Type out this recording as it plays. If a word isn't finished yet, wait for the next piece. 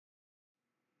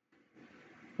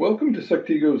Welcome to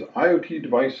Sectigo's IoT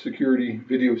device security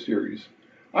video series.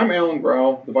 I'm Alan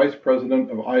Grau, the Vice President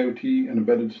of IoT and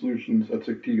Embedded Solutions at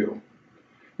Sectigo.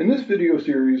 In this video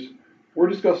series, we're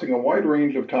discussing a wide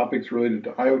range of topics related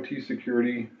to IoT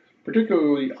security,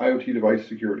 particularly IoT device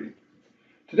security.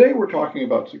 Today we're talking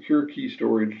about secure key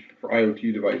storage for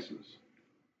IoT devices.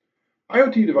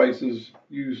 IoT devices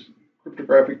use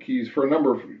cryptographic keys for a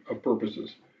number of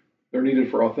purposes. They're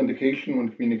needed for authentication when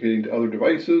communicating to other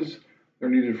devices. They're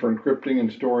needed for encrypting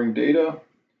and storing data.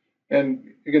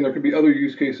 And again, there could be other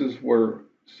use cases where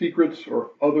secrets or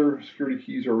other security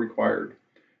keys are required.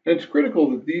 And it's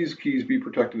critical that these keys be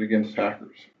protected against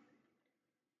hackers.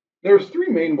 There's three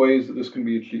main ways that this can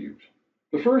be achieved.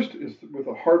 The first is with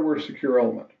a hardware secure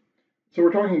element. So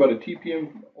we're talking about a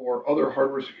TPM or other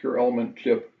hardware secure element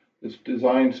chip that's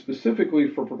designed specifically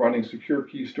for providing secure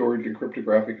key storage and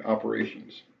cryptographic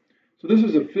operations. So this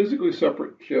is a physically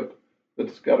separate chip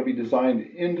that's got to be designed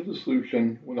into the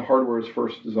solution when the hardware is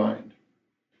first designed.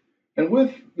 And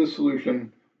with this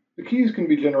solution, the keys can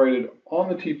be generated on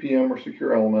the TPM or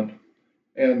secure element,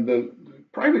 and the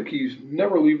private keys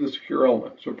never leave the secure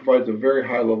element, so it provides a very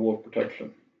high level of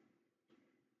protection.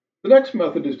 The next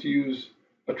method is to use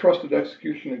a trusted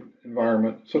execution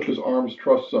environment, such as ARM's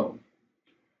TrustZone.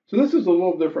 So this is a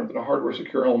little different than a hardware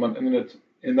secure element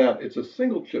in that it's a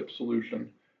single chip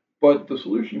solution, but the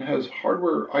solution has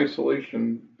hardware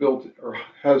isolation built, or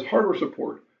has hardware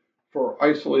support for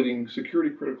isolating security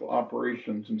critical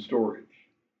operations and storage.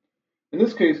 In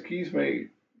this case, keys may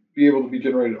be able to be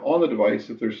generated on the device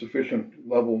if there's sufficient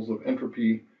levels of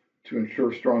entropy to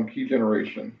ensure strong key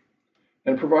generation,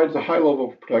 and provides a high level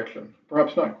of protection.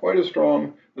 Perhaps not quite as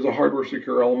strong as a hardware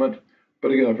secure element, but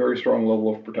again, a very strong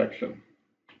level of protection.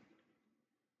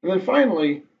 And then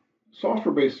finally,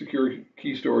 software-based secure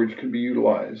key storage can be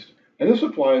utilized, and this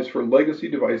applies for legacy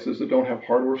devices that don't have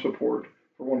hardware support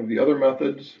for one of the other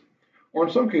methods, or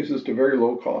in some cases to very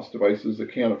low-cost devices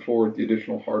that can't afford the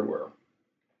additional hardware.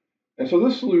 And so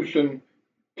this solution,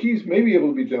 keys may be able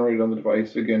to be generated on the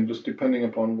device, again, just depending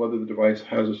upon whether the device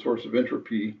has a source of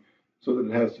entropy so that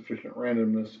it has sufficient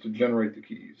randomness to generate the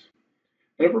keys.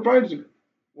 And it provides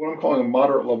what I'm calling a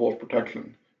moderate level of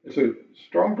protection. It's a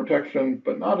strong protection,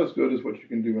 but not as good as what you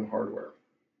can do in hardware.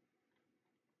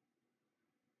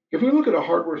 If we look at a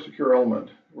hardware secure element,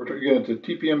 again, it's a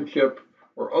TPM chip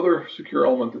or other secure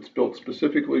element that's built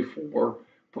specifically for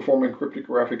performing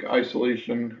cryptographic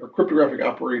isolation or cryptographic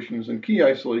operations and key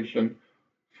isolation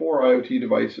for IoT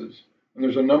devices. And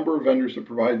there's a number of vendors that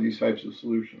provide these types of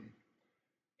solutions.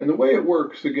 And the way it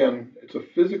works, again, it's a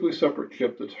physically separate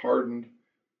chip that's hardened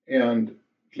and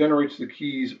generates the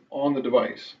keys on the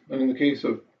device. And in the case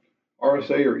of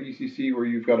RSA or ECC, where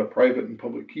you've got a private and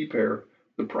public key pair,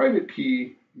 the private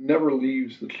key never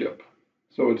leaves the chip.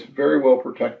 So it's very well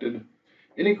protected.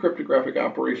 Any cryptographic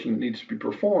operation that needs to be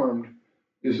performed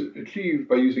is achieved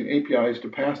by using APIs to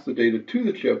pass the data to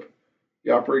the chip.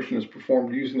 The operation is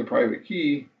performed using the private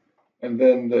key, and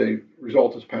then the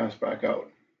result is passed back out.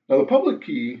 Now, the public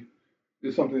key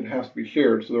is something that has to be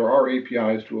shared, so there are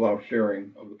APIs to allow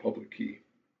sharing of the public key.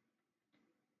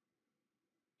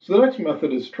 So the next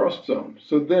method is TrustZone.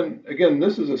 So then, again,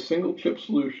 this is a single chip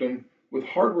solution with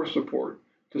hardware support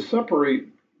to separate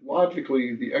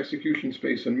logically the execution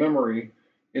space and memory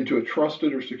into a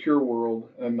trusted or secure world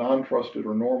and a non-trusted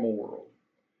or normal world.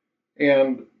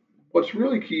 And what's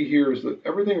really key here is that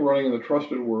everything running in the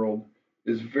trusted world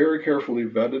is very carefully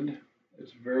vetted.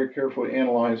 It's very carefully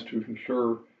analyzed to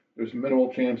ensure there's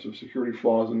minimal chance of security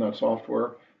flaws in that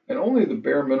software, and only the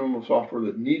bare minimum of software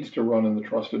that needs to run in the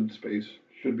trusted space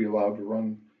should be allowed to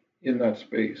run in that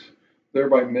space,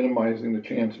 thereby minimizing the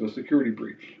chance of a security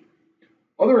breach.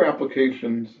 Other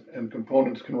applications and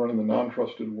components can run in the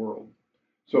non-trusted world.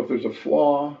 So if there's a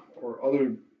flaw or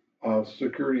other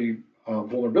security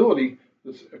vulnerability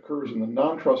that occurs in the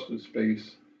non-trusted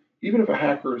space, even if a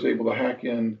hacker is able to hack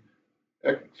in,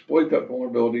 exploit that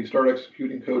vulnerability, start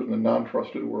executing code in the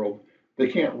non-trusted world,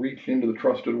 they can't reach into the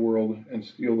trusted world and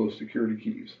steal those security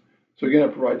keys. So again,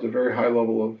 it provides a very high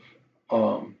level of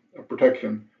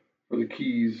protection for the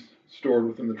keys stored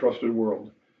within the trusted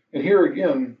world. And here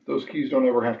again, those keys don't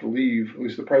ever have to leave, at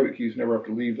least the private keys never have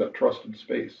to leave that trusted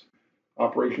space.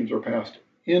 Operations are passed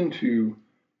into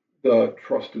the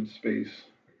trusted space,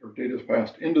 or data is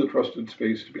passed into the trusted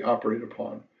space to be operated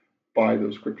upon by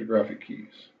those cryptographic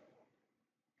keys.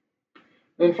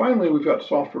 And then finally, we've got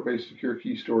software-based secure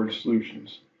key storage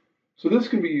solutions. So this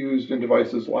can be used in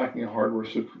devices lacking a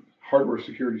hardware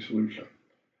security solution.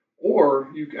 Or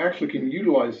you actually can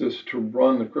utilize this to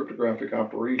run the cryptographic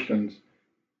operations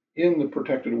in the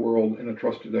protected world in a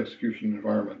trusted execution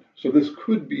environment. So this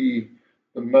could be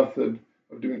the method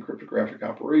of doing cryptographic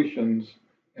operations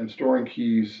and storing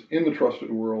keys in the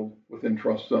trusted world within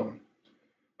TrustZone.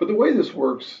 But the way this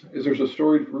works is there's a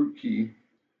storage root key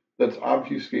that's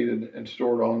obfuscated and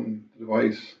stored on the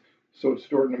device, so it's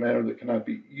stored in a manner that cannot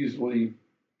be easily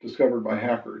discovered by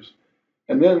hackers.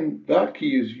 And then that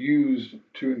key is used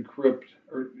to encrypt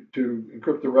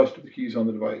the rest of the keys on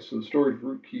the device. So the storage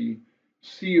root key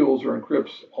seals or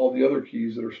encrypts all the other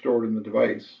keys that are stored in the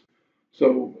device.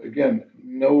 So again,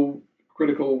 no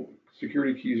critical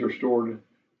security keys are stored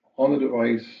on the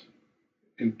device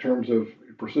in terms of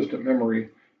persistent memory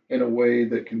in a way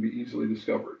that can be easily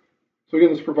discovered. So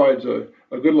again, this provides a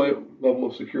good level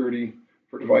of security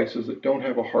for devices that don't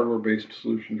have a hardware-based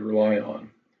solution to rely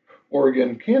on, or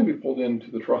again, can be pulled into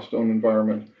the TrustZone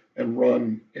environment and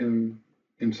run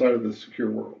inside of the secure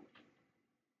world.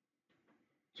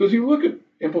 So as you look at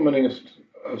implementing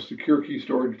a secure key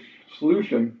storage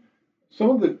solution, some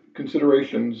of the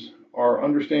considerations are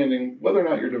understanding whether or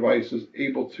not your device is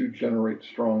able to generate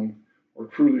strong or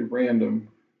truly random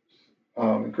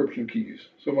encryption keys.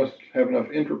 So it must have enough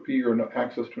entropy or enough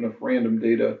access to enough random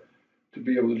data to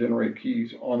be able to generate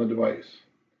keys on the device.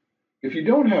 If you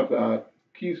don't have that,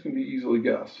 keys can be easily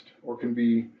guessed, or can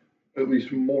be at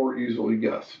least more easily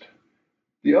guessed.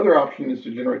 The other option is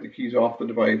to generate the keys off the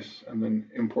device and then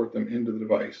import them into the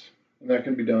device. And that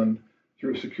can be done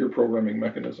through a secure programming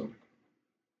mechanism.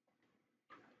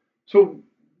 So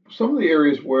some of the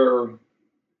areas where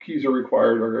keys are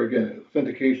required are, again,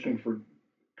 authentication for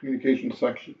communication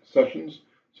sessions.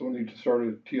 So when you start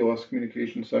a TLS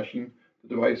communication session, the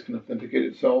device can authenticate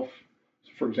itself.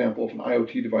 So for example, if an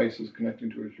IoT device is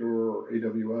connecting to Azure or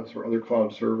AWS or other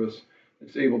cloud service,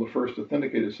 it's able to first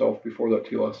authenticate itself before that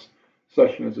TLS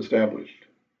session is established.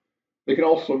 They can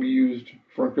also be used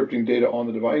for encrypting data on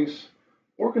the device,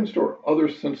 or can store other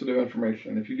sensitive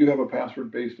information. If you do have a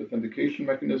password-based authentication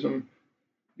mechanism,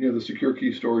 the secure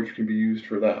key storage can be used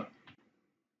for that.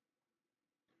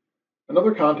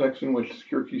 Another context in which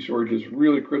secure key storage is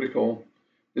really critical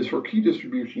is for key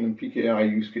distribution and PKI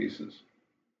use cases.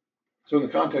 So in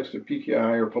the context of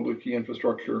PKI or public key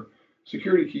infrastructure,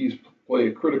 security keys play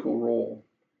a critical role.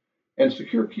 And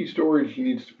secure key storage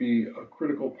needs to be a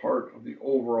critical part of the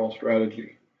overall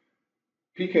strategy.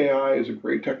 PKI is a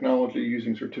great technology.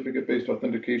 Using certificate-based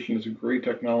authentication is a great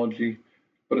technology.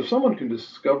 But if someone can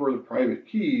discover the private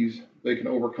keys, they can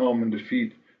overcome and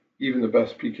defeat even the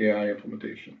best PKI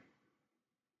implementation.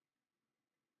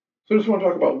 So I just want to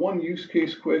talk about one use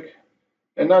case quick,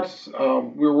 and that's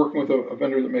we're working with a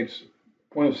vendor that makes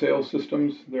point-of-sale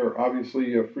systems. They're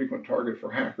obviously a frequent target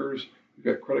for hackers. We've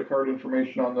got credit card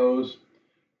information on those,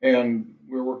 and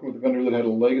we're working with a vendor that had a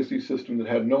legacy system that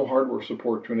had no hardware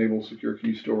support to enable secure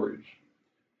key storage.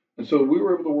 And so we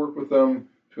were able to work with them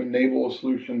to enable a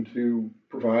solution to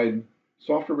provide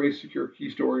software-based secure key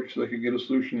storage so they could get a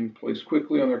solution in place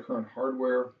quickly on their current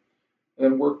hardware, and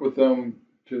then work with them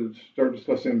to start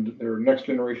discussing their next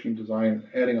generation design,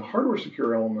 adding a hardware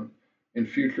secure element in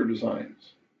future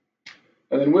designs.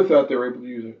 And then with that, they were able to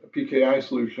use a PKI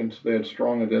solution so they had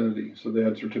strong identity. So they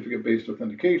had certificate-based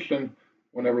authentication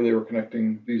whenever they were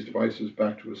connecting these devices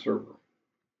back to a server.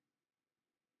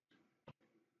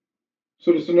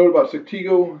 So just a note about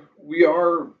Sectigo, we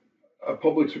are a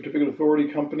public certificate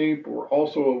authority company, but we're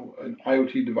also an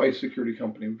IoT device security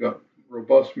company. We've got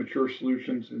robust, mature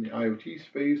solutions in the IoT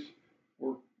space.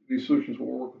 These solutions will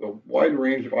work with a wide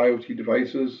range of IoT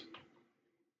devices.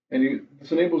 And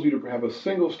this enables you to have a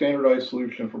single standardized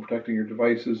solution for protecting your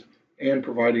devices and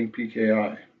providing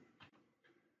PKI.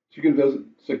 So you can visit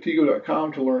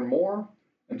sectigo.com to learn more,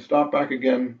 and stop back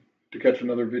again to catch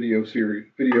another video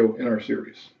in our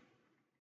series.